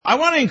I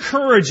want to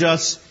encourage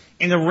us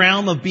in the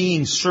realm of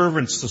being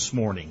servants this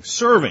morning.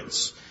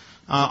 Servants.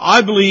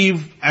 I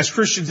believe as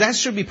Christians that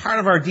should be part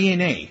of our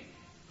DNA,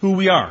 who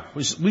we are.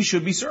 We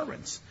should be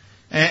servants.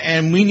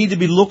 And we need to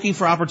be looking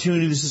for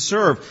opportunities to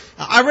serve.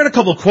 I read a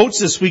couple of quotes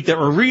this week that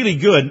were really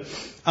good.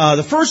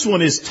 The first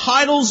one is,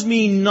 titles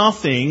mean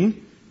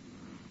nothing.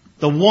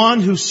 The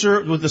one who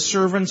serves with the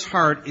servant's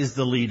heart is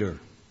the leader.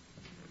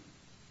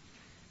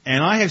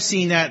 And I have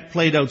seen that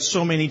played out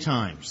so many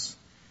times.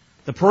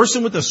 The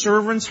person with the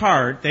servant's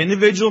heart, the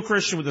individual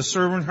Christian with the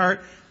servant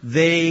heart,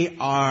 they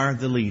are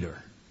the leader.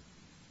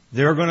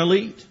 They're going to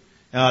lead.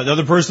 The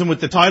other person with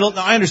the title,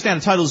 now I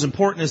understand the title is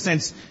important in the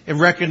sense it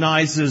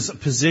recognizes a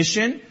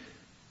position,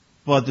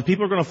 but the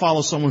people are going to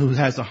follow someone who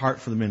has a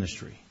heart for the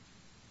ministry.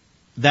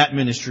 That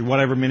ministry,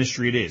 whatever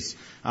ministry it is.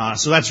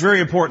 So that's very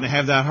important to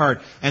have that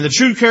heart. And the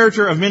true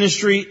character of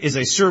ministry is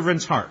a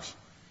servant's heart.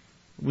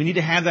 We need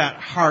to have that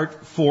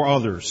heart for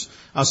others.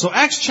 So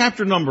Acts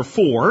chapter number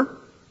 4,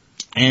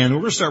 and we're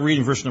going to start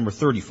reading verse number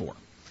 34.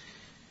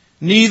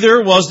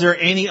 Neither was there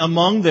any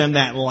among them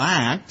that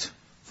lacked,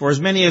 for as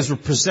many as were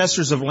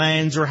possessors of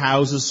lands or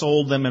houses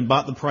sold them and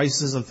bought the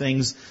prices of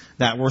things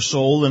that were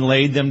sold and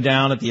laid them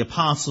down at the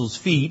apostles'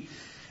 feet,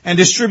 and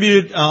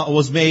distributed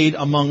was made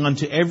among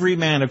unto every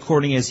man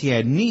according as he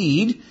had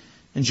need.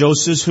 And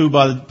Joseph, who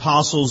by the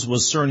apostles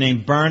was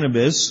surnamed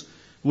Barnabas,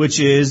 which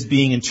is,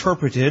 being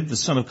interpreted, the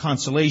son of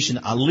consolation,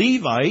 a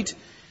Levite,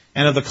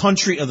 and of the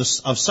country of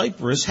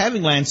Cyprus,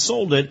 having land,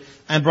 sold it,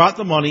 and brought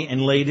the money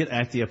and laid it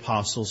at the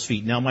apostles'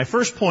 feet. Now, my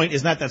first point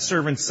is not that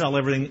servants sell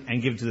everything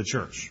and give it to the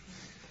church.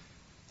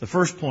 The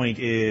first point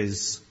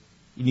is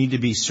you need to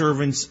be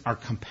servants are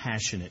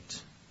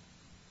compassionate.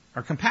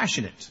 Are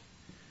compassionate.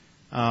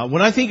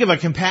 When I think of a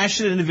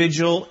compassionate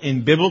individual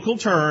in biblical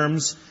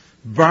terms,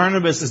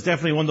 Barnabas is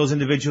definitely one of those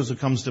individuals who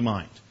comes to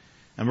mind.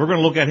 And we're going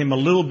to look at him a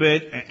little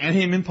bit, and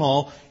him and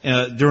Paul,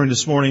 during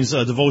this morning's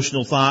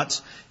devotional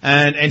thoughts.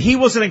 And he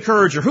was an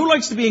encourager. Who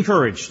likes to be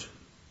encouraged?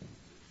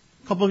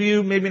 A couple of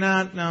you, maybe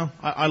not. No,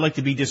 I like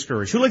to be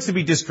discouraged. Who likes to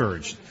be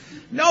discouraged?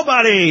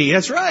 Nobody.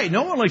 That's right.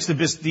 No one likes to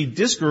be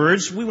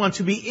discouraged. We want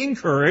to be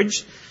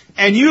encouraged.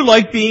 And you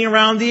like being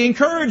around the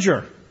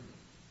encourager.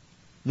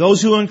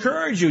 Those who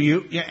encourage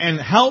you and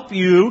help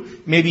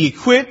you, maybe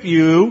equip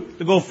you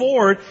to go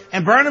forward.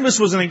 And Barnabas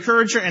was an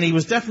encourager, and he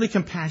was definitely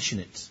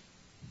compassionate.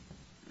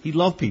 He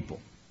loved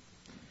people.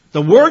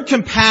 The word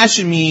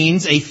compassion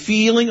means a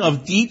feeling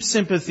of deep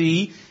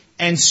sympathy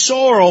and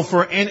sorrow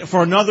for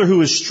another who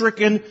is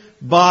stricken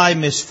by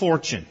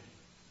misfortune.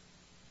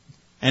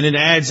 And it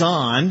adds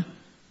on,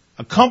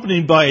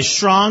 accompanied by a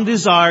strong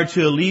desire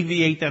to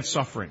alleviate that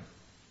suffering.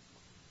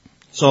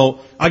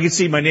 So I can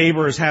see my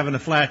neighbor is having a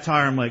flat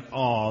tire. I'm like,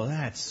 oh,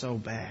 that's so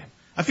bad.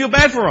 I feel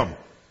bad for him.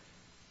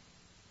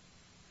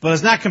 But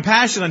it's not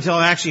compassion until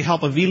I actually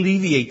help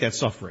alleviate that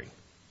suffering.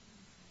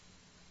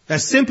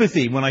 That's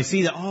sympathy when I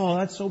see that, oh,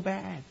 that's so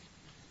bad.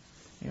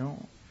 You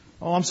know,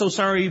 oh, I'm so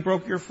sorry you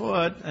broke your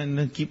foot, and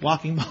then keep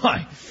walking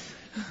by.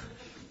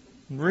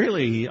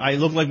 Really, I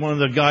look like one of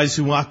the guys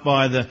who walked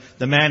by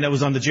the man that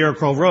was on the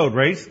Jericho Road,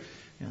 right?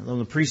 You know,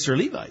 the priests or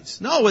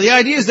Levites. No, well, the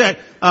idea is that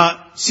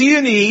see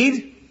a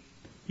need,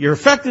 you're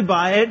affected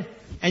by it,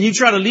 and you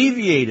try to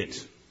alleviate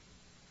it.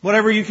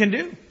 Whatever you can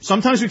do.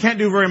 Sometimes we can't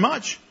do very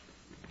much.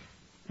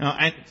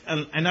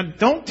 And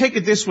don't take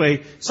it this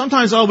way.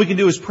 Sometimes all we can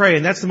do is pray,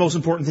 and that's the most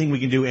important thing we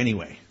can do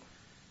anyway.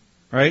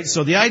 Right?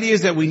 So the idea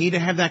is that we need to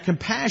have that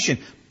compassion.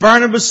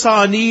 Barnabas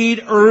saw a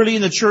need early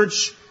in the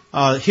church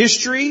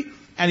history,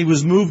 and he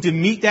was moved to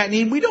meet that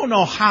need. We don't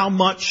know how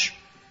much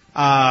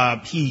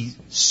he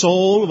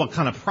sold, what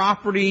kind of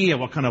property, and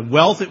what kind of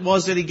wealth it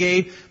was that he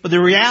gave. But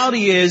the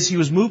reality is he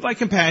was moved by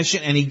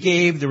compassion, and he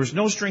gave. There was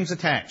no strings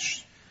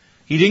attached.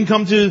 He didn't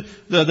come to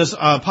the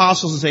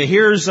apostles and say,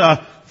 here's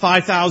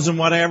 5,000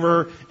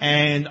 whatever,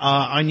 and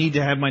I need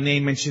to have my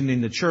name mentioned in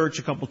the church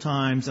a couple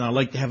times, and I'd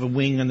like to have a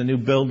wing on the new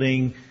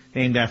building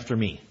named after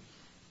me.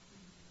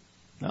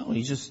 No,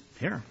 he just,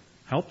 here,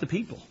 help the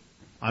people.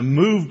 I'm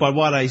moved by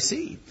what I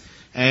see.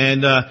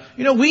 And,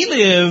 we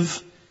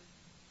live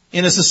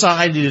in a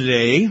society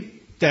today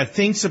that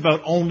thinks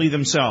about only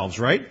themselves,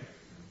 right?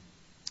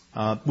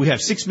 We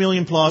have 6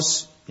 million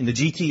plus in the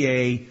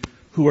GTA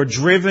who are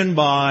driven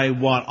by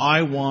what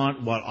I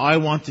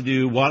want to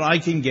do, what I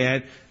can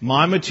get,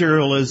 my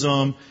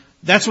materialism.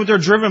 That's what they're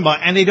driven by.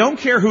 And they don't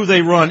care who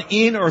they run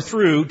in or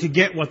through to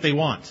get what they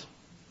want.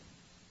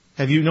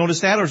 Have you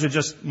noticed that, or is it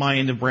just my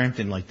end of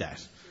Brampton like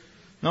that?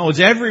 No, it's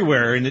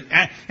everywhere. And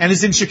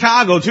it's in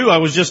Chicago too. I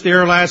was just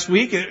there last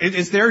week.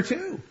 It's there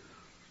too.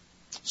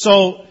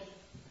 So,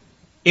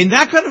 in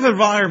that kind of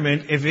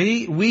environment,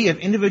 we as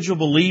individual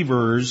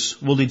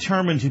believers will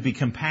determine to be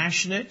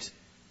compassionate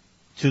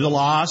to the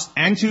lost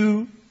and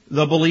to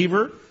the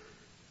believer,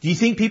 do you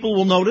think people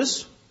will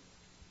notice?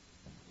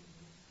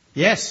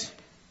 Yes.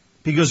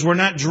 Because we're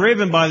not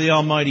driven by the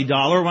almighty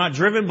dollar. We're not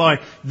driven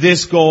by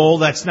this goal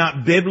that's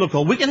not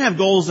biblical. We can have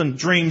goals and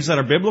dreams that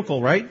are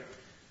biblical, right?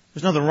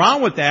 There's nothing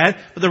wrong with that.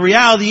 But the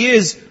reality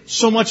is,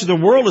 so much of the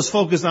world is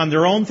focused on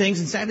their own things,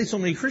 and sadly so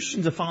many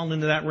Christians have fallen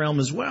into that realm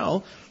as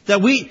well, that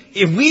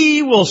if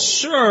we will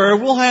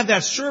serve, we'll have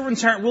that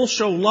servant's heart, we'll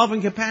show love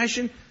and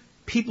compassion,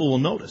 people will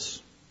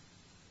notice.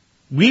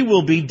 We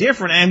will be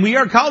different, and we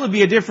are called to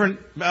be a different,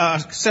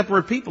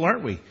 separate people,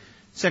 aren't we?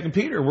 2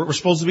 Peter, we're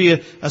supposed to be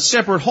a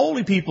separate,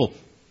 holy people.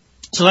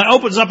 So that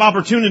opens up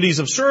opportunities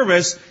of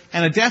service,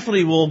 and it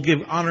definitely will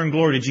give honor and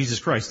glory to Jesus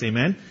Christ.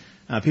 Amen?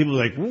 People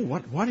are like, whoa,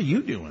 what are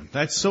you doing?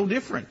 That's so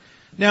different.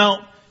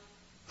 Now,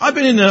 I've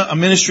been in a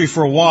ministry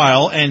for a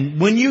while, and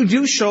when you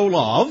do show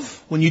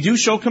love, when you do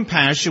show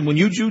compassion, when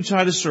you do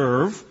try to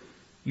serve,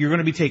 you're going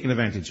to be taken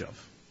advantage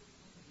of.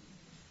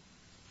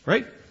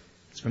 Right?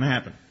 It's going to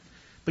happen.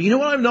 But you know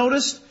what I've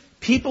noticed?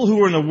 People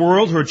who are in the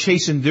world, who are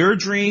chasing their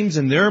dreams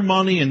and their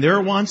money and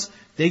their wants,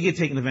 they get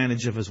taken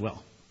advantage of as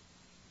well.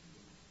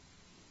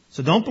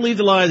 So don't believe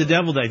the lie of the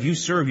devil that if you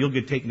serve, you'll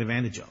get taken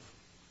advantage of.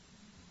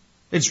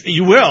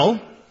 You will,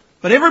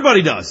 but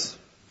everybody does.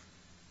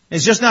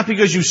 It's just not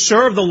because you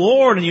serve the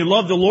Lord and you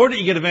love the Lord that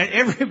you get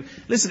advantage.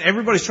 Listen,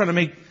 everybody's trying to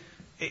make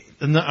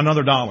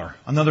another dollar,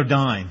 another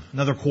dime,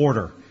 another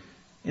quarter.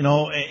 You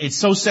know, it's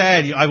so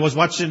sad. I was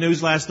watching the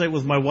news last night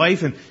with my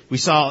wife, and we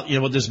saw,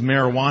 this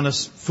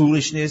marijuana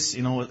foolishness.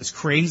 It's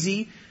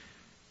crazy.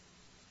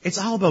 It's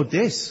all about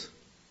this.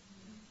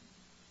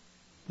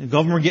 The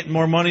government getting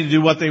more money to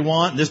do what they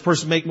want, and this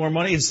person make more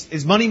money.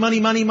 It's money, money,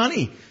 money,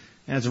 money.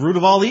 And it's the root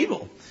of all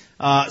evil.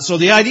 So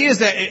the idea is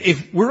that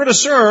if we're going to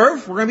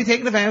serve, we're going to be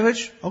taken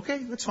advantage. Okay,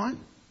 that's fine.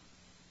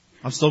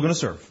 I'm still going to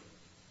serve.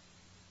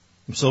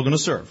 I'm still going to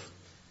serve.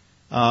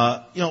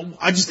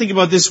 I just think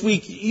about this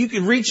week. You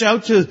can reach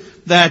out to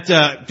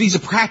that. These are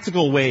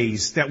practical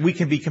ways that we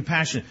can be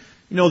compassionate.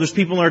 There's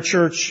people in our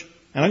church,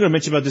 and I'm going to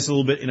mention about this a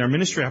little bit in our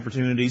ministry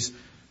opportunities.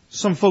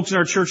 Some folks in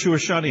our church who are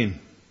shut in.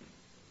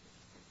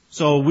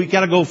 So we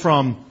got to go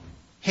from,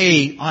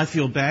 hey, I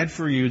feel bad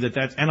for you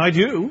and I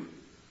do.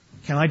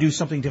 Can I do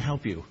something to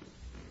help you?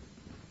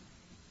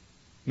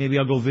 Maybe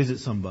I'll go visit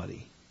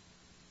somebody.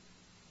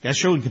 That's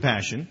showing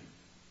compassion.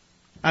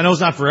 I know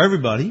it's not for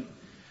everybody.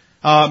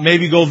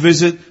 Maybe go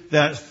visit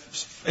that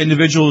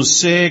individual who's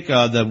sick,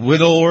 the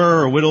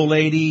widower or widow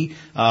lady.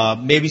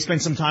 Maybe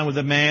spend some time with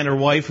a man or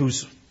wife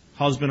whose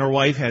husband or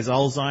wife has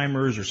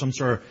Alzheimer's or some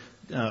sort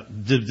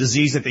of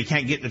disease that they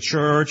can't get to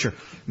church. Or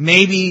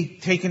maybe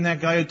taking that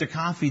guy out to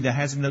coffee that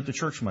hasn't been out to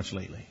church much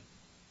lately.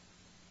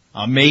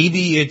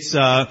 Maybe it's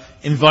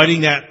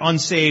inviting that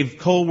unsaved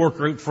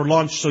coworker out for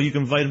lunch so you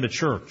can invite him to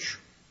church.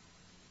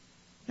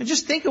 And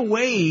just think of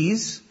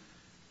ways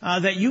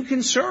that you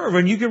can serve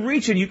and you can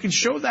reach and you can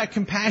show that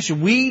compassion.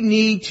 We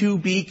need to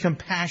be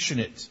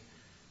compassionate.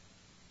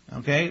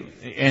 Okay?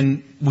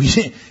 And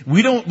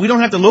we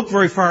don't have to look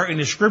very far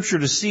into Scripture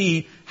to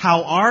see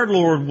how our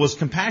Lord was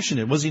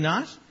compassionate, was He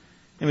not?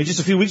 I mean, just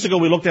a few weeks ago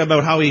we looked at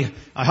about how He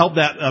helped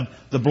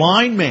the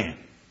blind man.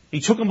 He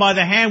took him by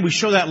the hand. We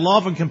show that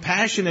love and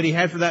compassion that He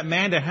had for that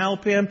man to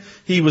help him.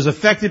 He was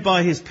affected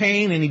by his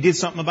pain and He did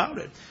something about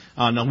it.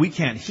 Now we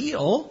can't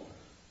heal,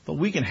 but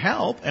we can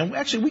help. And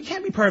actually we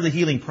can be part of the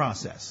healing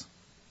process.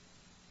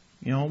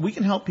 We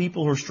can help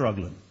people who are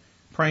struggling.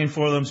 Praying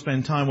for them,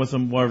 spending time with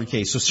them, whatever the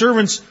case. So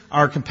servants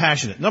are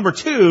compassionate. Number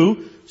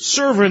 2,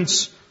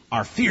 servants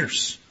are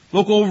fierce.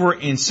 Look over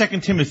in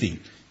 2 Timothy,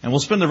 and we'll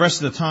spend the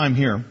rest of the time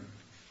here.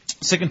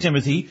 2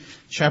 Timothy,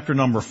 chapter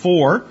number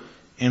 4,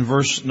 and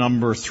verse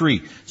number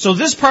 3. So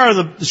this part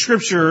of the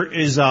scripture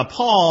is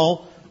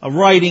Paul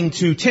writing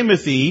to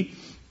Timothy.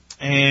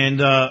 And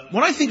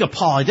when I think of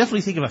Paul, I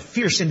definitely think of a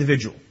fierce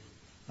individual.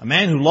 A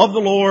man who loved the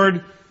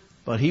Lord,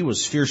 but he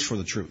was fierce for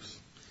the truth.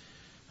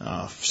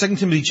 2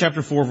 Timothy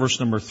chapter 4, verse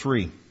number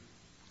 3.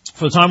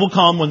 For the time will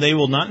come when they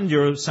will not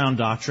endure sound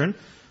doctrine,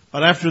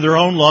 but after their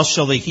own lust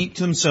shall they heap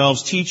to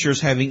themselves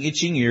teachers having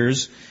itching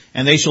ears,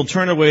 and they shall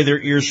turn away their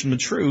ears from the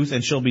truth,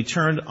 and shall be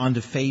turned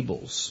unto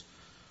fables.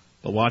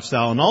 But watch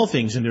thou in all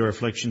things endure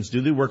afflictions,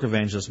 do the work of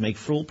evangelists, make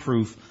full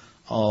proof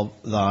of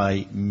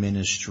thy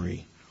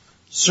ministry.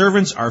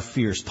 Servants are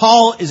fierce.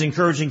 Paul is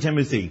encouraging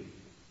Timothy.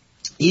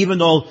 Even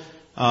though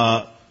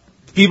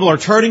people are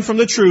turning from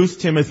the truth,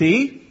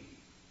 Timothy,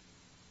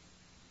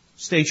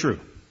 stay true.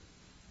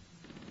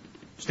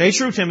 Stay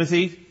true,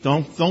 Timothy.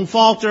 Don't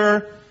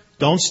falter.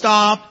 Don't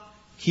stop.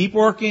 Keep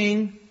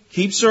working.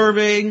 Keep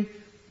serving.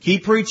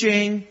 Keep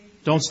preaching.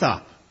 Don't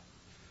stop.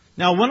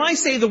 Now, when I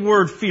say the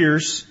word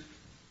fierce,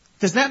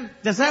 does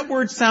that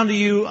word sound to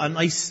you a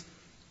nice,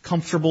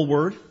 comfortable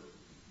word?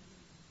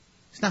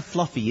 It's not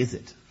fluffy, is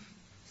it?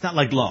 It's not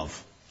like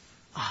love.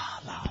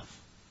 Love.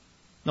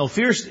 No,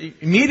 fierce,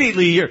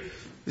 immediately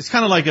it's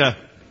kind of like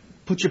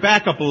put your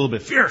back up a little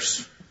bit.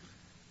 Fierce.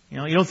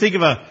 You don't think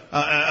of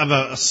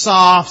a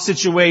soft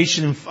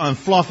situation and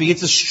fluffy.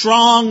 It's a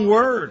strong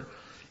word.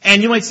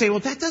 And you might say, well,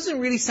 that doesn't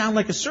really sound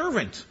like a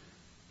servant.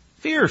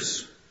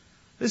 Fierce.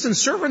 Listen,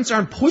 servants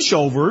aren't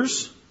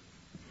pushovers.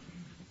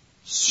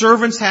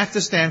 Servants have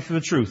to stand for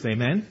the truth.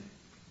 Amen?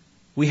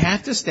 We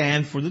have to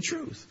stand for the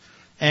truth.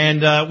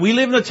 And we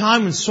live in a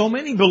time when so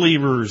many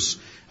believers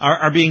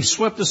are being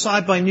swept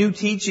aside by new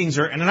teachings,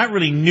 and they're not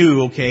really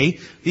new, okay?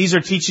 These are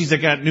teachings that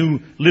got new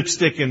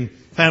lipstick and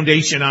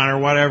foundation on or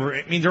whatever.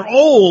 I mean, they're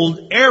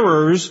old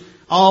errors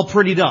all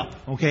prettied up,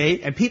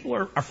 okay? And people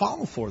are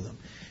falling for them.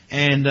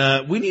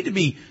 And we need to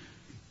be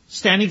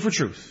standing for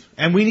truth.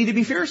 And we need to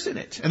be fierce in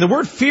it. And the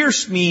word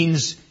fierce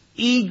means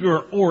eager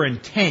or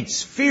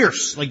intense.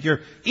 Fierce, like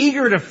you're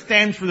eager to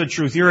stand for the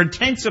truth. You're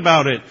intense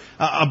about it,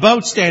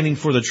 about standing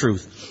for the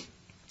truth.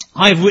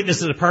 I've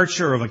witnessed the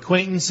departure of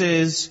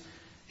acquaintances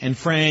and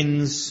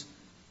friends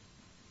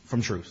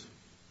from truth.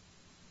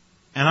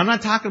 And I'm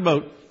not talking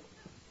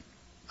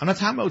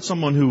about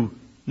someone who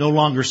no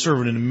longer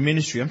serving in a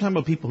ministry. I'm talking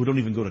about people who don't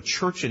even go to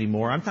church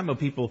anymore. I'm talking about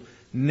people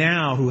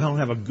now who don't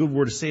have a good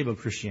word to say about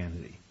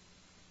Christianity.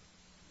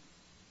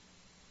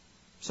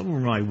 Some were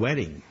my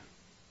wedding.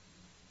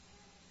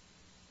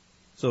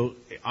 So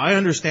I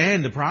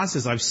understand the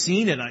process. I've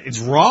seen it. It's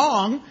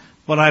wrong,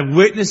 but I've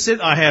witnessed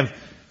it. I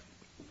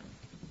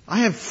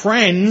have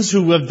friends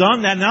who have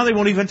done that. Now they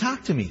won't even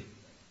talk to me.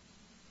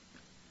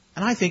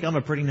 And I think I'm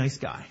a pretty nice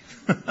guy.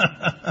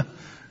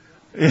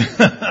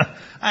 And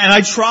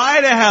I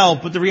try to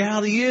help, but the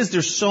reality is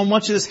there's so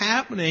much of this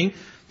happening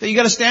that you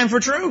got to stand for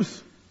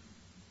truth.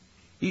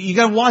 You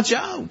got to watch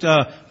out.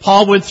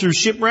 Paul went through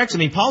shipwrecks. I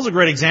mean, Paul's a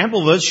great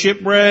example of this.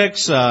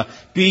 Shipwrecks,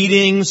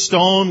 beatings,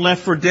 stoned,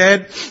 left for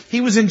dead.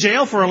 He was in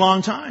jail for a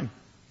long time.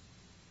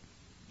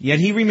 Yet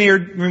he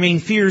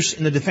remained fierce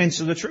in the defense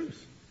of the truth.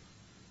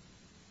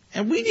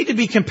 And we need to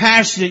be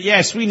compassionate.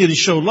 Yes, we need to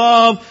show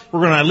love.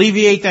 We're going to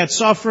alleviate that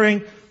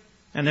suffering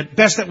and the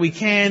best that we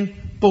can.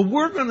 But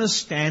we're going to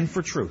stand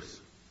for truth.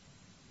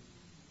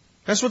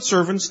 That's what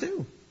servants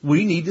do.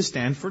 We need to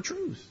stand for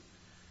truth.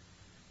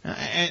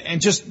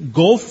 And just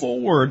go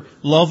forward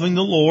loving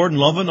the Lord and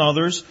loving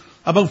others.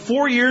 About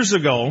 4 years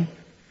ago,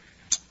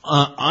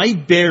 I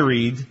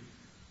buried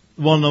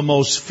one of the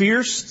most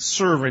fierce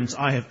servants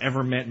I have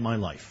ever met in my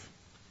life.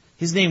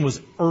 His name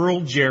was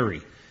Earl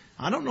Jerry.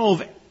 I don't know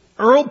if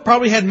Earl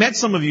probably had met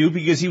some of you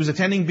because he was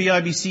attending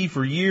BIBC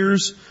for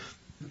years.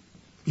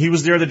 He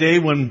was there the day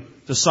when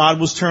the sod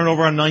was turned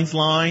over on 9th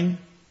Line.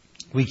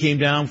 We came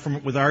down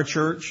with our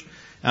church.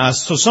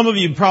 So some of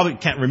you probably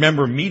can't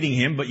remember meeting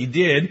him, but you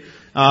did.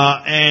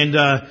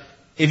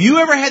 If you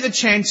ever had the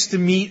chance to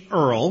meet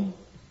Earl,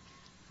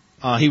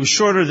 he was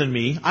shorter than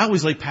me. I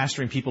always like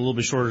pastoring people a little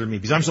bit shorter than me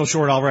because I'm so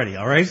short already,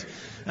 alright?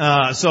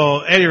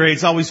 So at any rate,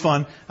 it's always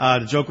fun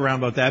to joke around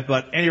about that.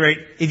 But at any rate,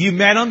 if you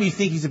met him, you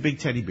think he's a big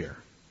teddy bear.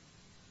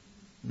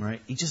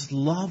 Right? He just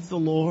loved the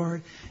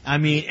Lord. I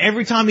mean,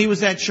 every time he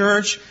was at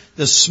church,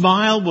 the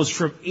smile was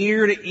from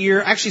ear to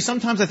ear. Actually,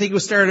 sometimes I think it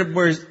was started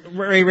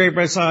right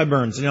by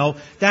sideburns, you know.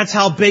 That's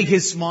how big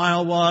his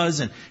smile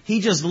was. And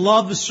he just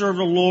loved to serve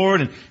the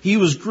Lord. And he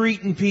was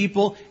greeting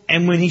people.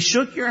 And when he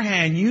shook your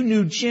hand, you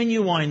knew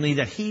genuinely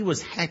that he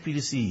was happy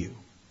to see you.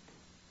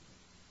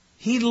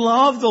 He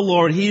loved the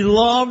Lord. He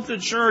loved the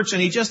church. And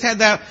he just had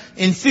that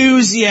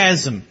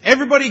enthusiasm.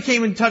 Everybody who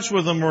came in touch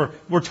with him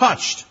were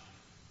touched.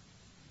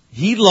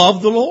 He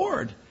loved the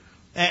Lord.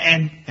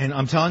 And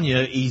I'm telling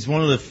you, he's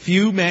one of the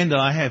few men that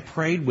I have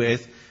prayed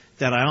with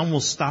that I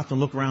almost stopped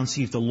and looked around to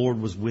see if the Lord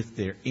was with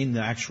there in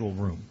the actual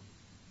room.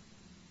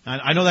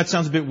 I know that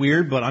sounds a bit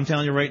weird, but I'm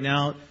telling you right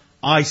now,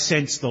 I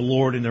sensed the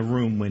Lord in the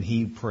room when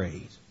he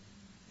prayed.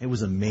 It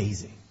was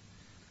amazing.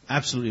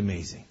 Absolutely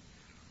amazing.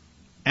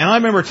 And I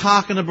remember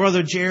talking to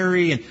Brother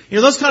Jerry, and you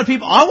know, those kind of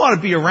people I want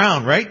to be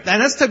around, right? And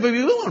that's the type of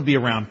people we want to be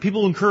around.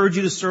 People who encourage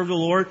you to serve the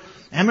Lord.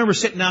 I remember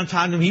sitting down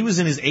talking to him. He was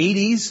in his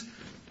 80s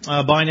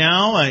by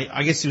now.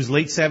 I guess he was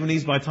late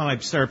 70s by the time I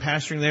started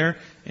pastoring there.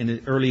 In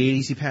the early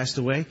 80s he passed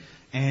away.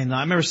 And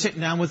I remember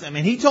sitting down with him,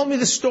 and he told me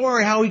the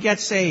story how he got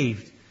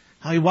saved.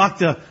 How he walked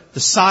the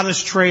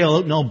Sodus Trail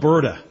out in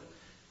Alberta.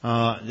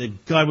 The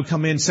guy would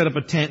come in, set up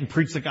a tent, and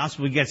preach the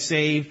gospel. He'd get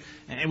saved.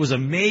 And it was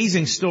an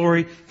amazing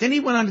story. Then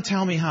he went on to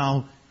tell me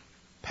how,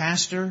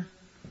 Pastor,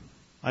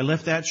 I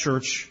left that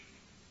church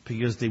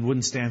because they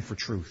wouldn't stand for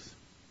truth.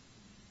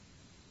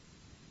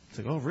 It's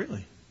like, oh,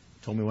 really?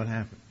 Told me what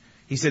happened.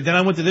 He said, then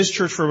I went to this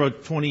church for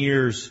about 20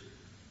 years,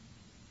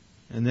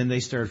 and then they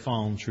started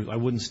following the truth. I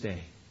wouldn't stay.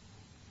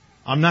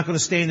 I'm not going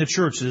to stay in the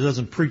church that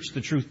doesn't preach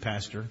the truth,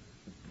 Pastor.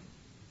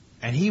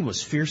 And he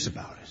was fierce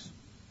about it.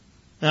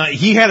 Now,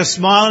 he had a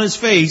smile on his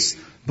face,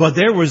 but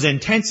there was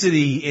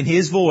intensity in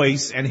his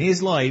voice and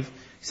his life.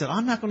 He said,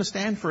 I'm not going to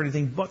stand for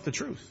anything but the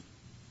truth.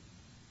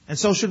 And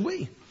so should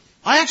we.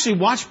 I actually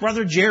watched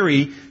Brother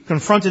Jerry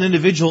confront an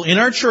individual in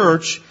our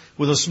church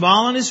with a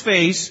smile on his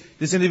face.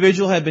 This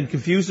individual had been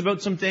confused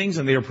about some things,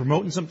 and they were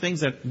promoting some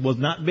things that was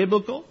not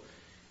biblical.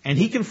 And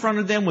he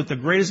confronted them with the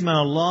greatest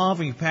amount of love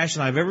and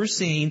compassion I've ever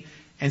seen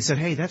and said,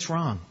 hey, that's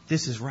wrong.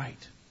 This is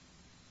right.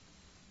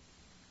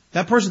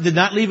 That person did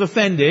not leave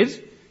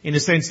offended in the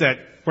sense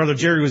that Brother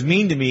Jerry was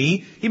mean to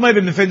me. He might have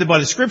been offended by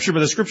the Scripture, but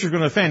the Scripture is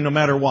going to offend no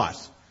matter what.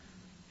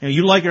 You know,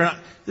 you like it or not.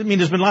 I mean,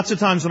 there's been lots of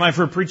times when I've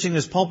heard preaching in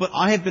this pulpit,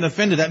 I have been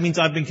offended. That means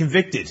I've been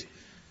convicted.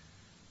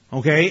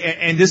 Okay?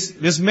 And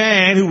this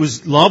man who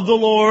loved the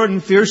Lord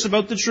and fierce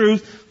about the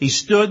truth, he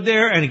stood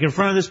there and he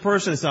confronted this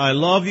person and said, I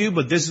love you,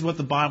 but this is what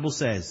the Bible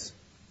says.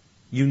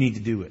 You need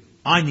to do it.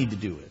 I need to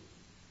do it.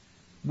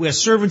 We as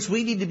servants,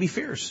 we need to be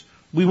fierce.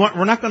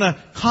 We're not going to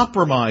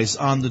compromise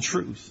on the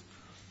truth.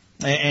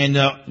 And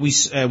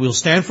we'll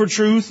stand for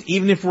truth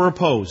even if we're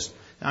opposed.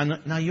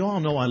 Now you all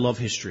know I love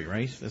history,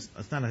 right?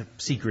 That's not a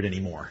secret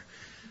anymore.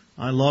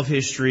 I love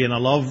history and I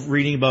love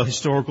reading about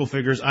historical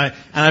figures.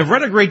 I've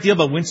read a great deal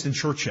about Winston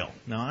Churchill.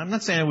 Now I'm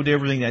not saying I would do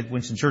everything that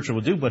Winston Churchill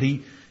would do, but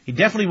he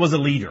definitely was a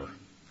leader.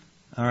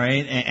 All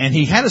right, and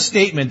he had a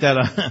statement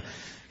that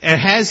it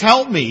has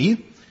helped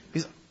me.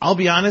 Because I'll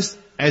be honest,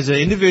 as an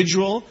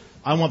individual,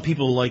 I want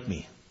people to like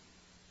me.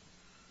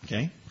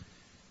 Okay,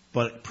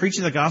 but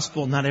preaching the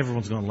gospel, not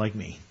everyone's going to like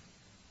me.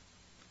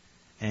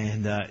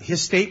 And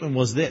his statement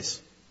was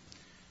this: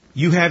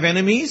 "You have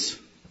enemies?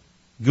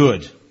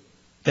 Good.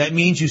 That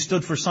means you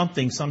stood for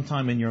something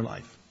sometime in your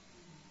life."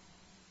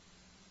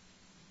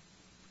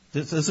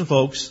 Listen,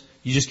 folks,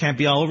 you just can't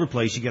be all over the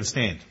place. You got to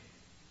stand.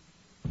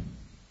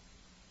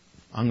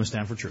 I'm going to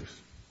stand for truth.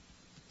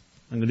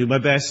 I'm going to do my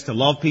best to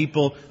love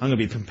people. I'm going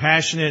to be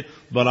compassionate,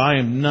 but I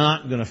am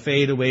not going to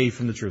fade away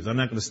from the truth. I'm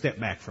not going to step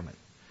back from it.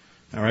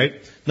 All right.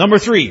 Number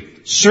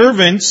 3,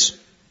 servants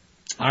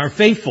are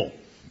faithful.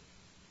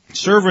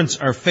 Servants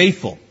are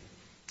faithful.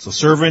 So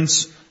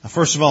servants,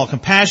 first of all,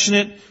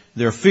 compassionate.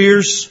 They're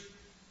fierce.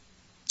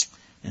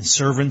 And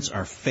servants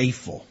are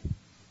faithful.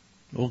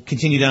 We'll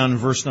continue down in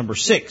verse number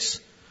 6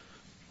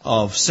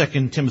 of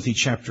 2 Timothy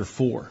chapter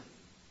 4.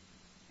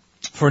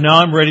 "For now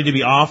I'm ready to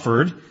be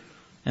offered,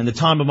 and the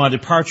time of my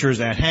departure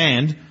is at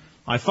hand.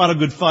 I fought a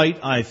good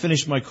fight. I have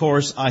finished my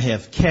course. I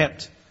have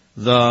kept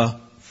the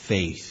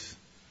faith."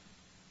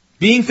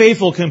 Being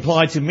faithful can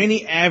apply to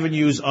many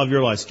avenues of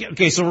your lives.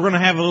 Okay, so we're going to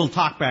have a little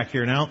talk back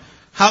here now.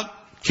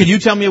 Can you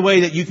tell me a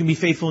way that you can be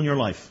faithful in your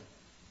life?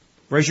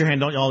 Raise your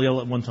hand. Don't all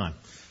yell at one time.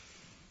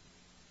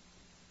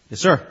 Yes,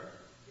 sir.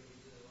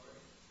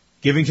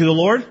 Giving to the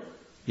Lord?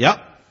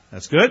 Yep.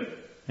 That's good.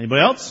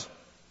 Anybody else?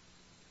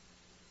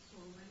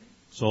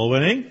 Soul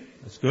winning.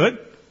 That's good.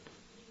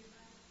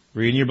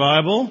 Reading your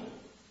Bible.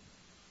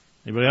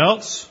 Anybody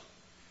else?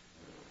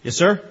 Yes,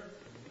 sir.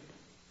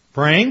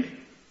 Praying.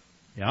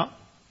 Yeah.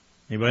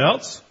 Anybody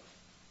else?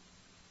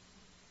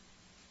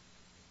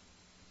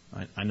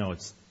 I know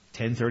it's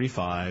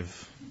 10:35.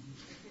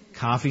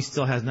 Coffee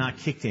still has not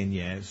kicked in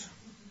yet.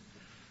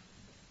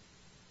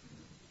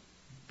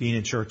 Being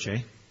in church, eh?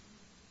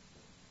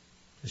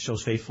 It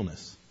shows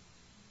faithfulness.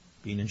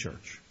 Being in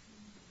church.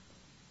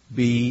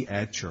 Be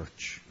at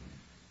church.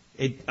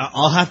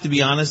 I'll have to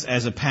be honest,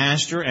 as a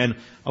pastor, and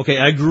okay,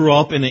 I grew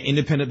up in an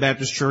independent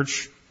Baptist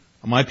church.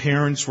 My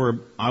parents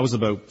I was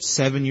about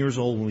 7 years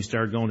old when we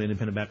started going to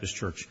independent Baptist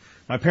church.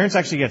 My parents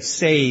actually got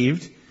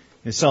saved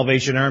in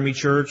Salvation Army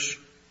Church,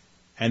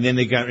 and then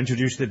they got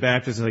introduced to the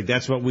Baptists, and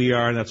that's what we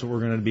are, and that's what we're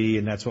going to be,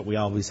 and that's what we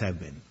always have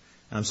been.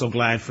 And I'm so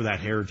glad for that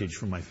heritage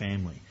from my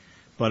family.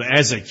 But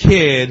as a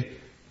kid,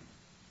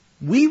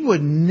 we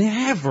would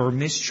never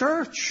miss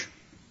church.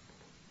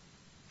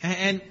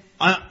 And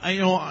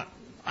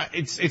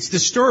it's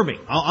disturbing.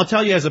 I'll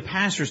tell you as a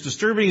pastor, it's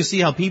disturbing to see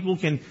how people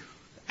can,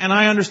 and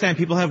I understand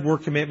people have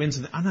work commitments,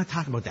 and I'm not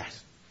talking about that.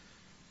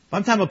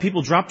 I'm talking about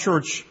people drop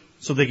church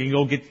so they can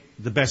go get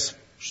the best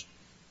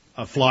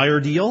flyer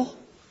deal,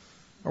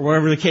 or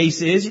whatever the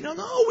case is.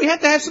 No, we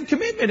have to have some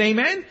commitment,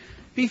 amen?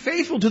 Be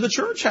faithful to the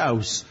church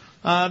house.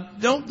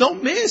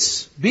 Don't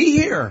miss. Be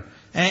here.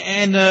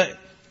 And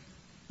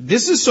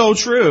this is so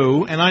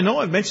true, and I know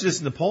I've mentioned this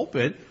in the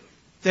pulpit,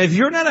 that if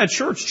you're not at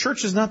church,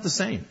 church is not the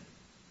same.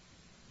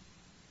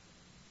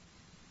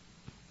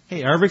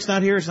 Hey, Arvik's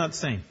not here, it's not the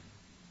same.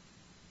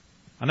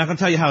 I'm not going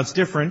to tell you how it's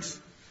different.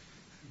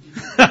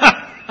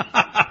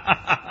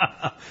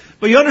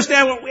 But you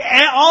understand,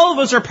 all of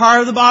us are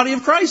part of the body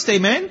of Christ,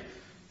 amen?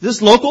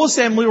 This local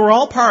assembly, we're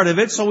all part of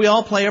it, so we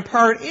all play a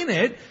part in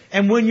it,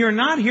 and when you're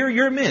not here,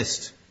 you're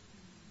missed.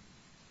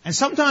 And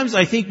sometimes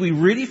I think we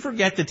really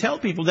forget to tell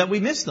people that we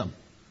miss them.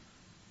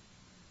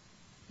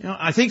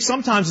 I think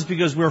sometimes it's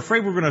because we're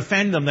afraid we're going to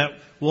offend them, that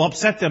we'll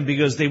upset them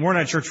because they weren't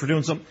at church for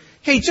doing something.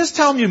 Hey, just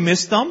tell them you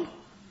missed them.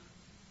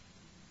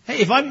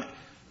 Hey,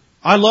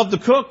 I love to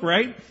cook,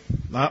 right?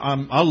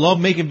 I love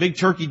making big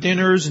turkey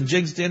dinners and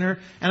Jig's dinner.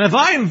 And if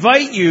I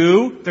invite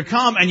you to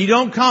come and you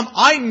don't come,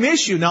 I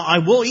miss you. Now, I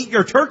will eat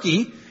your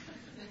turkey,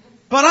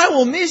 but I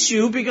will miss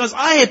you because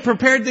I had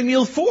prepared the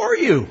meal for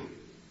you.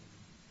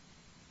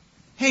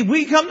 Hey,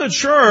 we come to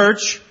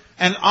church,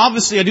 and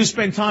obviously I do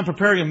spend time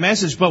preparing a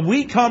message, but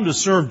we come to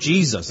serve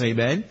Jesus,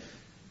 amen?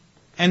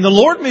 And the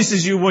Lord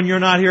misses you when you're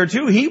not here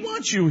too. He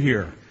wants you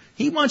here.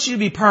 He wants you to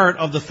be part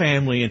of the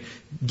family and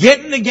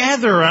getting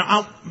together.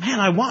 Man,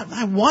 I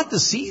want to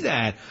see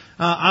that.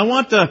 I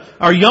want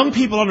our young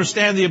people to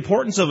understand the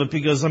importance of it,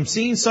 because I'm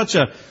seeing such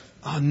a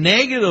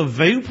negative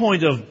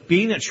viewpoint of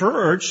being at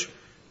church.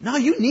 No,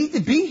 you need to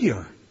be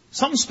here.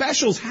 Something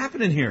special is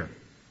happening here.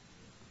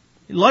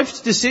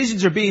 Life's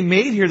decisions are being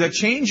made here that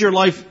change your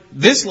life,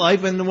 this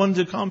life, and the one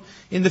to come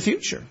in the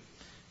future,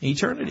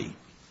 eternity.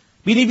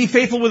 We need to be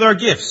faithful with our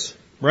gifts,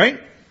 right?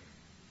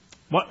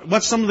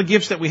 What's some of the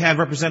gifts that we have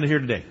represented here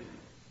today?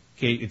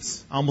 Okay,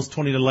 it's almost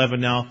 20 to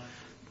 11 now.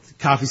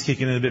 Coffee's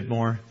kicking in a bit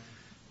more.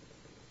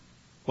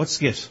 What's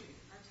gifts?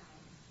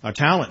 Our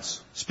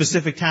talents.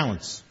 Specific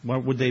talents.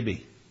 What would they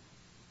be?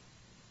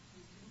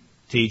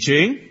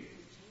 Teaching.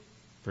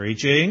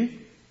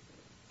 Preaching.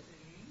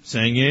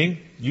 Singing.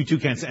 You two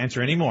can't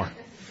answer anymore.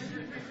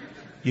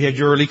 You had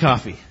your early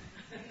coffee.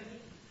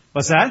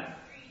 What's that?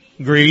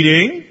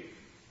 Greeting.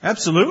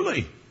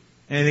 Absolutely.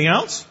 Anything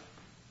else?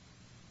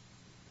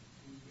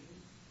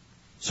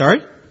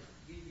 Sorry?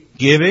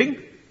 Giving.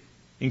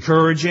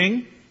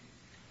 Encouraging.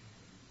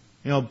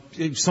 You know,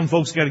 some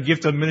folks got a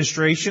gift of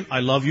administration. I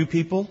love you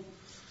people.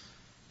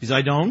 Because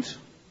I don't.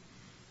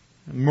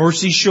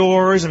 Mercy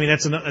shores. I mean,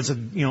 that's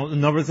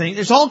another thing.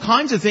 There's all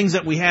kinds of things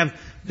that we have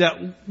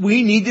that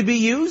we need to be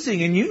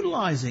using and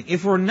utilizing.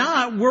 If we're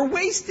not, we're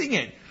wasting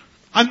it.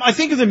 I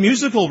think of the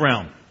musical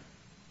realm.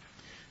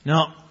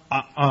 Now,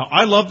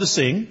 I love to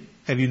sing.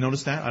 Have you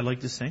noticed that? I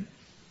like to sing.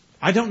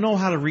 I don't know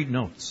how to read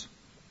notes.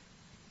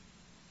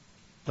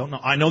 Don't know.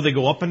 I know they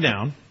go up and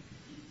down.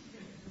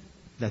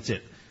 That's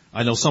it.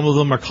 I know some of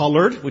them are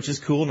colored, which is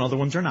cool, and other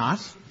ones are not.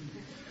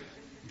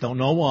 Don't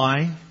know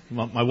why.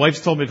 My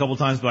wife's told me a couple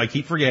times, but I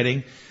keep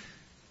forgetting.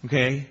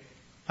 Okay.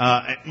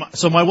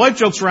 So my wife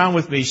jokes around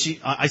with me.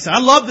 I said, I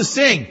love to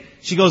sing.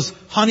 She goes,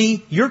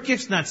 honey, your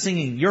gift's not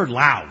singing. You're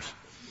loud.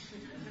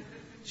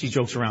 She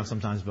jokes around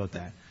sometimes about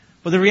that.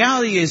 But the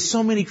reality is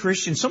so many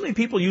Christians, so many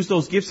people use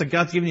those gifts that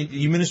God's given you.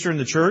 You minister in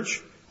the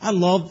church. I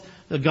love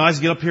the guys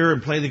get up here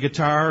and play the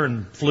guitar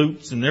and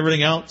flutes and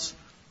everything else.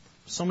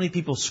 So many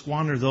people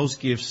squander those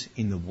gifts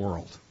in the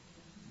world.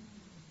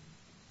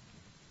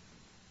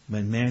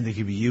 But man, they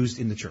could be used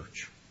in the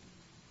church.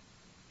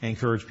 And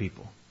encourage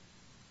people.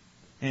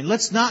 And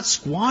let's not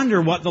squander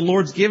what the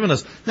Lord's given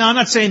us. Now, I'm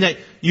not saying that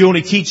you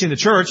only teach in the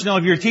church. No,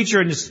 if you're a teacher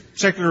in this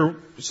secular,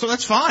 so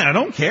that's fine. I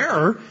don't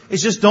care.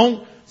 It's just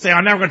don't say,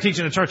 I'm never going to teach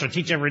in the church. I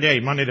teach every day,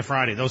 Monday to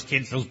Friday. Those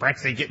kids, those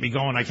brats, they get me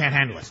going. I can't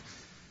handle it.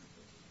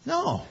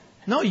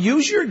 No,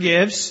 use your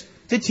gifts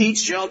to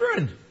teach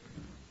children.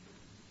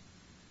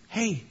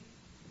 Hey,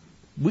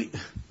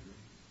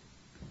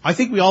 I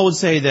think we all would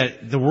say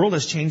that the world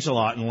has changed a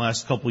lot in the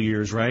last couple of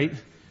years, right?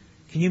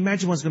 Can you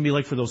imagine what it's going to be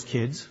like for those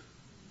kids?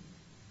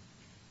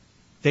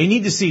 They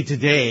need to see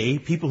today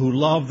people who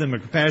love them, are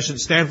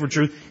compassionate, stand for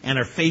truth, and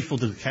are faithful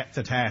to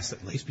the task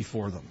that lays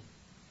before them.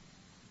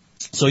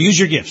 So use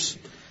your gifts.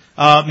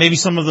 Maybe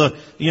some of the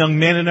young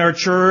men in our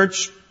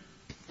church,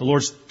 the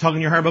Lord's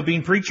tugging your heart about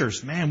being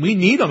preachers. Man, we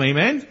need them,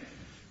 amen?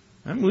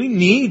 We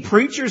need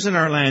preachers in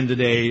our land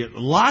today.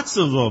 Lots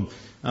of them.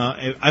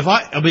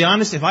 I'll be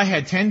honest, if I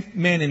had 10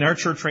 men in our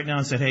church right now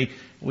and said, hey,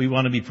 we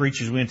want to be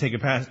preachers, we want to take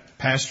a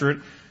pastorate,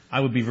 I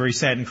would be very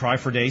sad and cry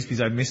for days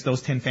because I missed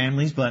those 10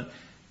 families, but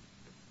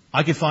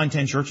I could find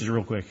 10 churches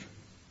real quick.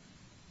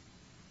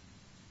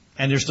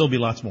 And there'll still be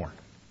lots more.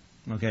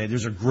 Okay,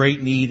 there's a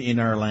great need in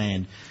our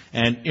land.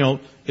 And,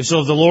 if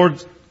the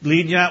Lord's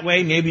leading you that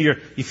way, maybe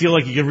you feel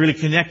like you can really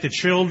connect to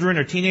children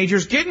or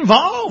teenagers, get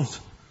involved.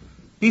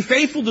 Be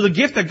faithful to the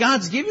gift that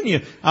God's given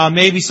you.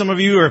 Maybe some of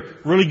you are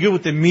really good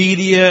with the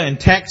media and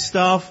tech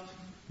stuff.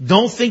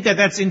 Don't think that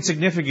that's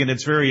insignificant.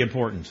 It's very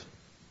important.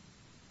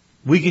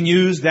 We can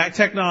use that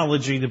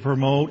technology to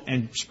promote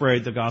and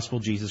spread the gospel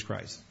of Jesus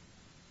Christ.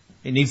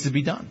 It needs to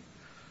be done.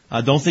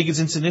 Don't think it's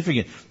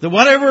insignificant.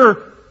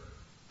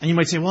 And you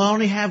might say, well, I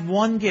only have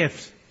one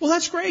gift. Well,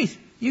 that's great.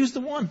 Use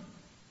the one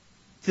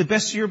to the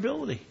best of your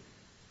ability.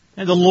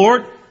 And the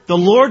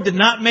Lord did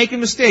not make a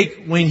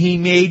mistake when He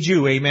made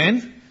you.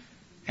 Amen?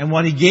 And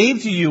what He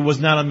gave to you was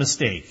not a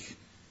mistake.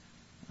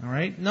 All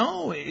right?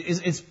 No,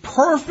 it's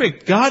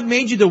perfect. God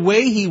made you the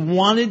way He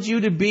wanted you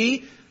to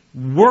be.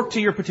 Work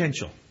to your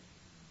potential.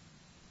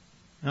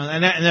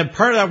 And that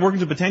part of that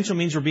working to potential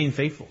means we're being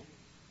faithful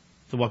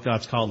to what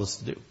God's called us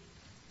to do.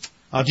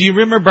 Do you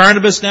remember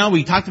Barnabas now?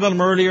 We talked about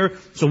him earlier.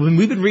 So when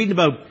we've been reading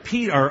about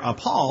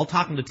Paul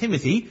talking to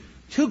Timothy,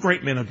 two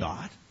great men of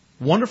God,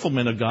 wonderful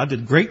men of God,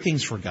 did great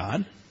things for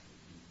God.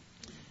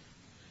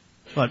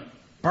 But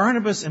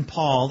Barnabas and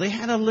Paul, they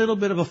had a little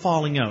bit of a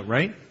falling out,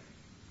 right?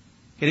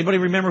 Anybody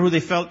remember who they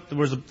felt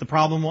the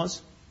problem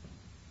was?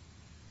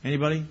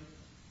 Anybody?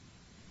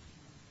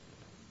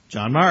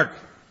 John Mark.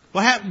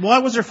 Why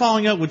was there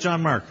falling out with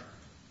John Mark?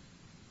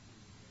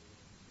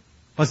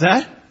 What's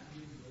that?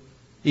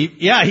 He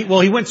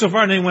went so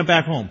far and then he went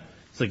back home.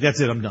 It's like,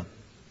 that's it, I'm done.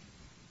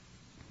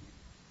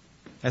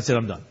 That's it,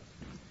 I'm done.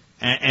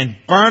 And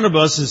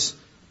Barnabas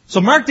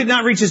so Mark did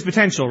not reach his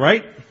potential,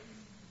 right?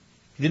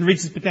 He didn't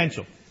reach his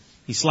potential.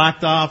 He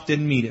slacked off,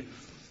 didn't meet it.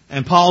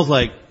 And Paul's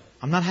like,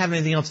 I'm not having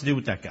anything else to do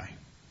with that guy.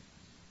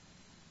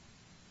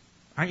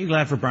 Aren't you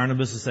glad for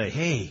Barnabas to say,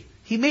 hey,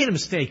 he made a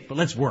mistake, but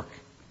let's work.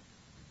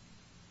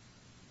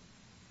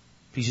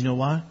 Because you know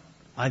what?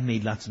 I've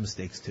made lots of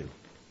mistakes too.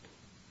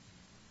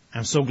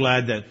 I'm so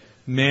glad that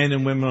men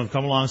and women have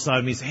come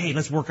alongside me and say, hey,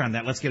 let's work on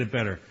that. Let's get it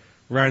better.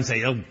 Rather than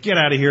say, oh, get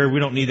out of here. We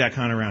don't need that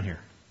kind around here.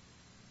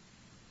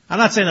 I'm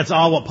not saying that's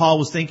all what Paul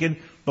was thinking,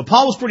 but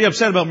Paul was pretty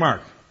upset about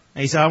Mark.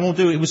 And he said, I won't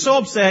do it. He was so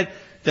upset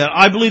that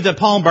I believe that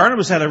Paul and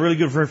Barnabas had a really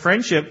good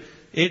friendship.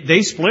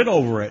 They split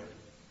over it.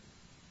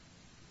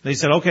 They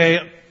said,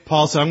 okay,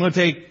 Paul said, I'm going to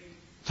take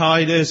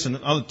Titus and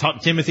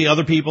Timothy,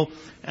 other people.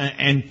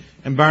 And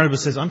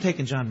Barnabas says, I'm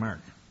taking John Mark.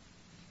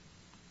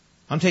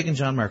 I'm taking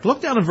John Mark.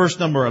 Look down at verse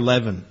number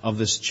 11 of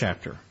this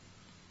chapter.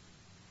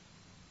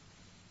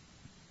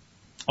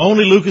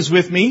 Only Luke is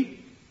with me.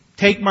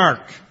 Take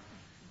Mark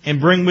and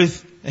bring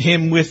with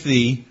him with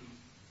thee,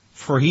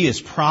 for he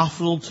is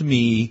profitable to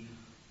me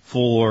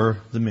for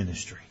the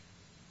ministry.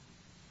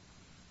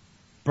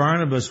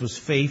 Barnabas was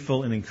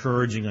faithful in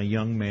encouraging a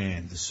young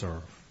man to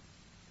serve.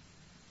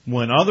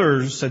 When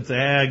others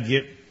said,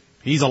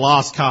 he's a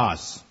lost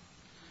cause.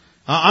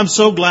 I'm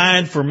so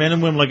glad for men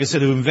and women, like I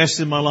said, who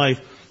invested in my life.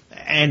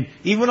 And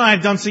even when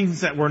I've done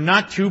things that were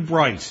not too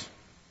bright,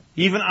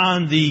 even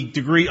on the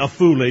degree of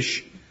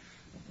foolish,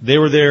 they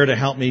were there to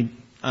help me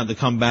to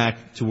come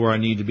back to where I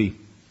need to be.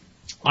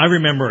 I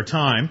remember a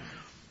time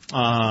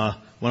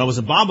when I was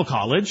in Bible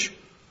college,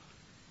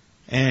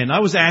 and I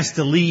was asked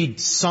to lead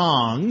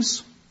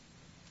songs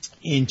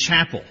in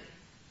chapel.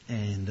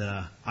 And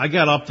I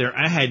got up there.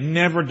 I had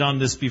never done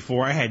this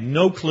before. I had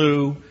no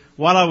clue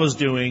what I was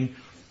doing.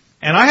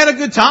 And I had a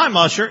good time,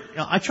 Usher.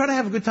 I try to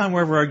have a good time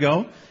wherever I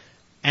go.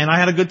 And I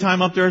had a good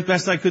time up there as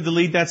best I could to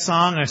lead that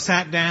song. I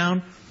sat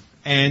down,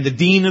 and the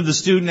dean of the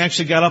student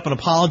actually got up and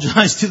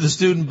apologized to the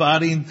student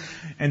body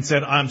and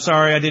said, I'm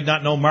sorry, I did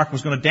not know Mark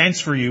was going to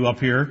dance for you up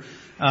here.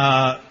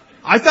 I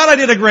thought I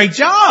did a great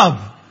job.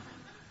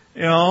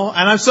 And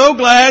I'm so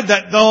glad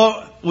that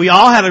though we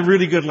all had a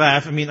really good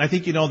laugh. I mean, I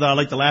think you know that I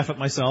like to laugh at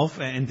myself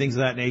and things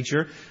of that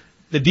nature.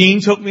 The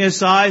dean took me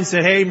aside and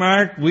said, hey,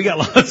 Mark, we got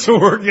lots of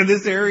work in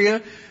this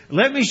area.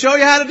 Let me show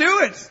you how to do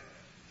it.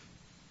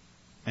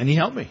 And he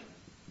helped me.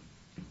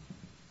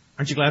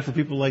 Aren't you glad for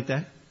people like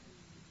that?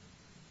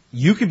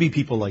 You can be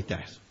people like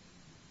that.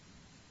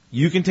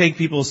 You can take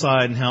people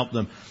aside and help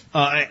them.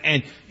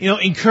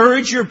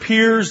 Encourage your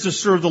peers to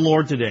serve the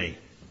Lord today.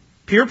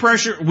 Peer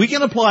pressure, we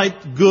can apply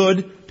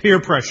good peer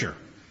pressure.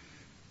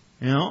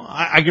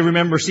 I can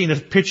remember seeing a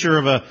picture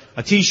of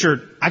a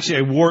t-shirt. Actually,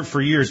 I wore it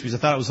for years because I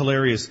thought it was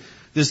hilarious.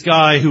 This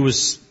guy who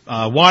was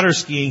water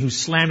skiing who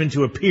slammed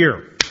into a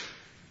pier.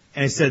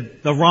 And it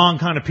said, the wrong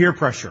kind of peer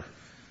pressure.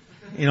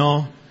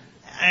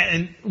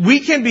 And we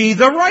can be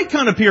the right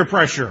kind of peer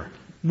pressure.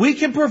 We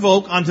can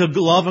provoke unto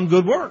love and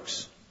good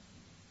works.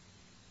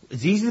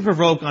 It's easy to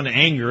provoke unto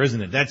anger,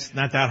 isn't it? That's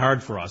not that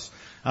hard for us.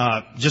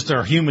 Just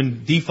our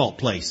human default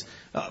place.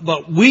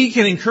 But we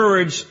can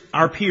encourage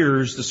our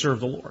peers to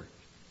serve the Lord.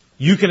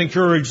 You can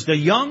encourage the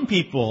young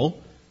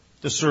people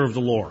to serve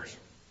the Lord.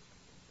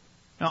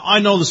 Now, I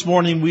know this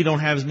morning we don't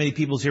have as many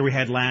people as here we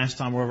had last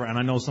time, and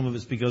I know some of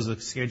it's because of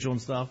the schedule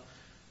and stuff.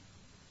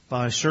 But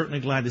I'm certainly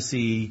glad to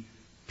see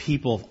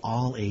people of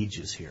all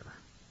ages here.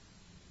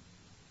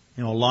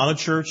 A lot of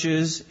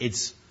churches,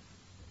 it's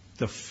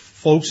the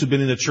folks who've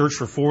been in the church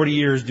for 40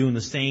 years doing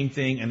the same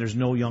thing, and there's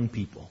no young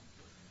people.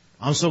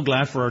 I'm so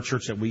glad for our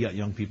church that we got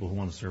young people who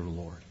want to serve the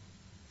Lord.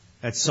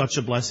 That's such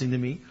a blessing to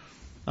me.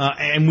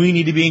 And we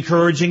need to be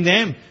encouraging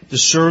them to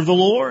serve the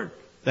Lord,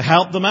 to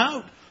help them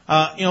out.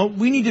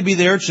 We need to be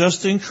there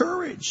just to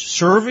encourage.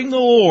 Serving the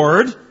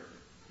Lord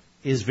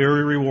is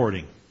very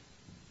rewarding.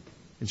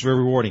 It's very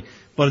rewarding.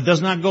 But it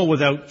does not go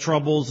without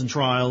troubles and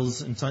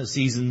trials and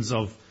seasons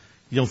of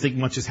you don't think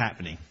much is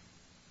happening.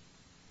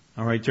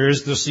 All right, there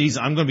is the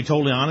season. I'm going to be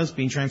totally honest,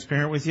 being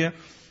transparent with you.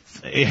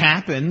 It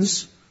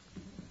happens,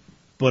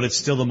 but it's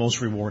still the most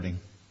rewarding.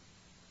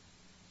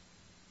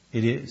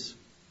 It is.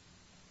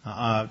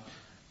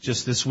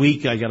 Just this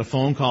week, I got a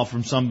phone call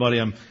from somebody.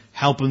 I'm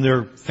helping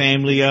their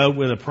family out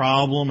with a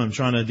problem. I'm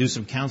trying to do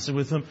some counseling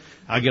with them.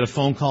 I get a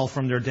phone call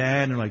from their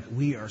dad, and they're like,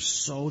 we are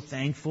so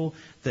thankful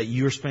that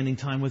you're spending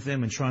time with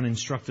them and trying to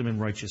instruct them in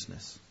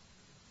righteousness.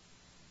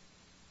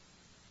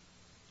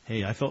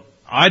 Hey,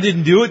 I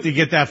didn't do it to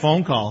get that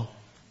phone call.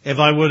 If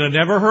I would have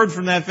never heard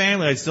from that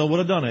family, I still would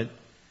have done it.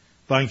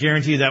 But I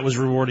guarantee you that was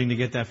rewarding to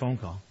get that phone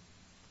call.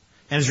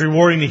 And it's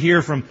rewarding to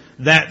hear from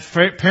that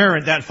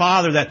parent, that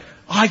father, that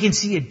I can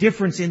see a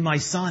difference in my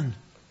son.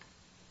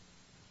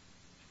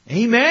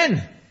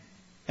 Amen.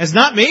 It's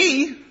not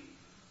me.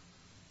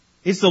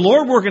 It's the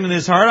Lord working in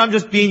his heart. I'm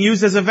just being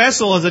used as a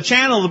vessel, as a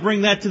channel to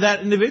bring that to that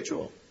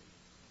individual.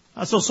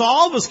 So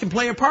all of us can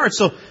play a part.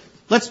 So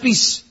let's be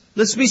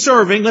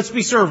serving. Let's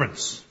be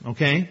servants.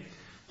 Okay?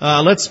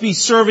 Let's be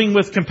serving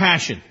with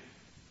compassion.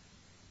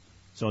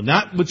 So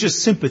not with just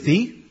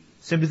sympathy.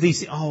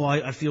 Sympathy,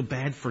 I feel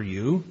bad for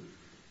you.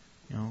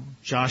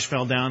 Josh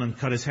fell down and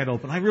cut his head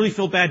open. I really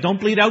feel bad. Don't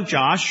bleed out,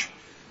 Josh.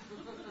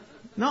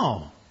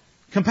 No.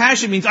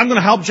 Compassion means I'm going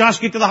to help Josh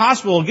get to the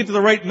hospital and get to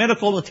the right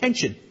medical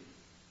attention.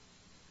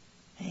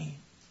 Hey,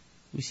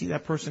 we see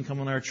that person come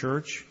in our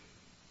church.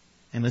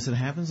 And listen, it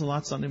happens a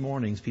lot Sunday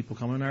mornings. People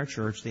come in our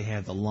church, they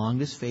have the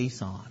longest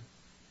face on.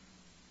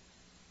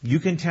 You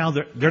can tell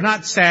they're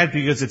not sad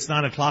because it's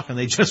 9 o'clock and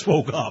they just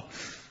woke up.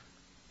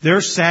 They're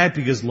sad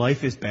because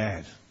life is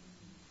bad.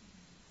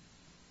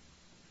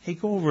 Hey,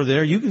 go over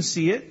there. You can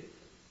see it.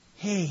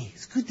 Hey,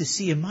 it's good to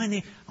see you. My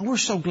name. Oh, we're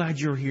so glad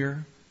you're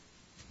here.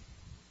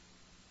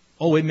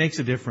 Oh, it makes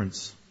a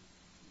difference.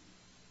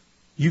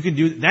 You can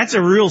do. That's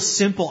a real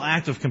simple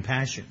act of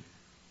compassion.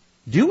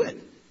 Do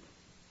it.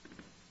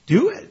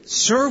 Do it.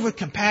 Serve with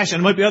compassion.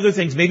 There might be other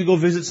things. Maybe go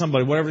visit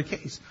somebody, whatever the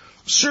case.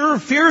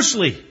 Serve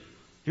fiercely.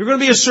 You're going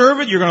to be a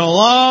servant. You're going to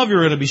love. You're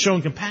going to be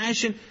showing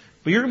compassion.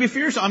 But you're going to be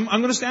fierce. I'm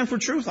going to stand for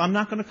truth. I'm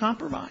not going to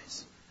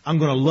compromise. I'm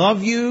going to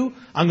love you.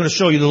 I'm going to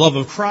show you the love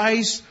of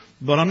Christ.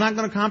 But I'm not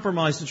going to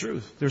compromise the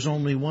truth. There's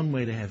only one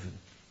way to heaven.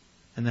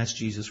 And that's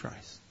Jesus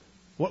Christ.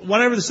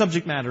 Whatever the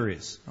subject matter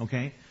is.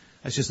 Okay?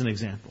 That's just an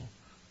example.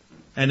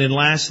 And then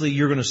lastly,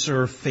 you're going to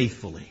serve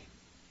faithfully.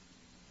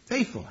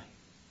 Faithfully.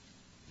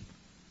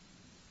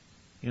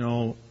 You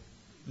know,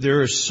 there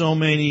are so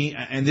many,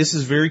 and this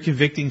is very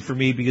convicting for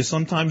me because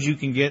sometimes you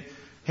can get,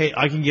 hey,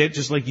 I can get,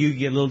 just like you,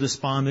 get a little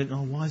despondent.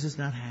 Oh, why is this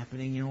not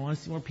happening? You know, I want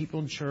to see more people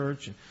in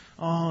church.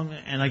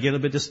 And I get a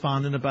bit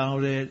despondent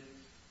about it.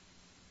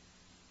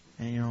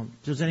 And, you know,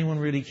 does anyone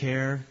really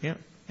care? Yeah.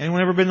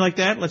 Anyone ever been like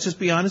that? Let's just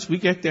be honest. We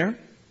get there.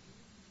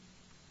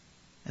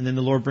 And then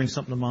the Lord brings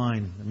something to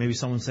mind. Maybe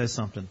someone says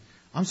something.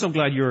 I'm so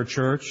glad you're a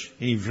church.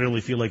 And you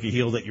really feel like you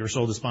healed that you were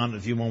so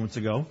despondent a few moments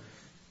ago.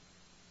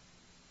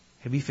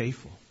 Hey, be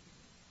faithful.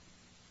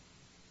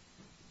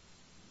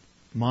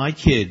 My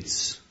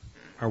kids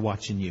are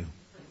watching you.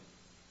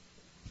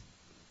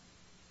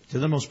 They're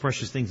the most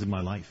precious things in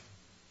my life.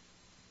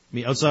 I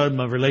mean, outside of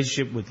my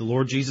relationship with the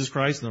Lord Jesus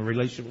Christ and the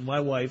relationship with my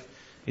wife,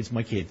 it's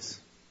my kids.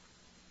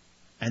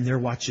 And they're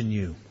watching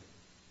you.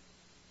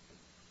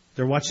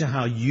 They're watching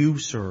how you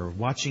serve,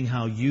 watching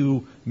how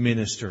you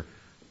minister.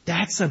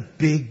 That's a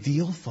big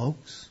deal,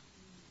 folks.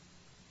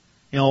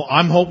 You know,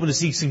 I'm hoping to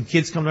see some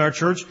kids come to our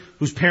church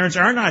whose parents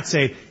are not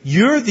saved.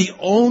 You're the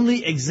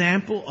only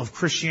example of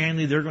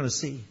Christianity they're going to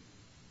see.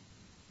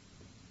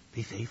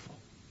 Be faithful.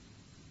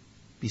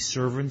 Be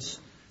servants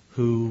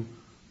who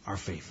are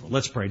faithful.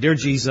 Let's pray. Dear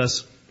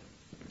Jesus,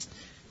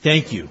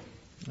 thank you,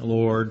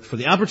 Lord, for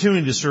the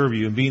opportunity to serve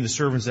you and being the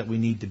servants that we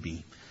need to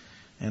be.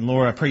 And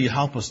Lord, I pray you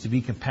help us to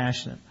be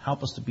compassionate.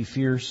 Help us to be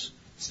fierce,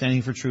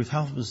 standing for truth.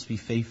 Help us to be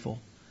faithful.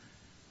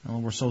 And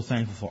Lord, we're so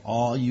thankful for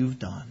all you've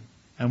done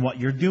and what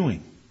you're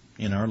doing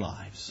in our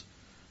lives.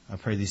 I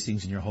pray these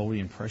things in your holy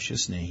and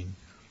precious name.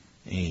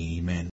 Amen.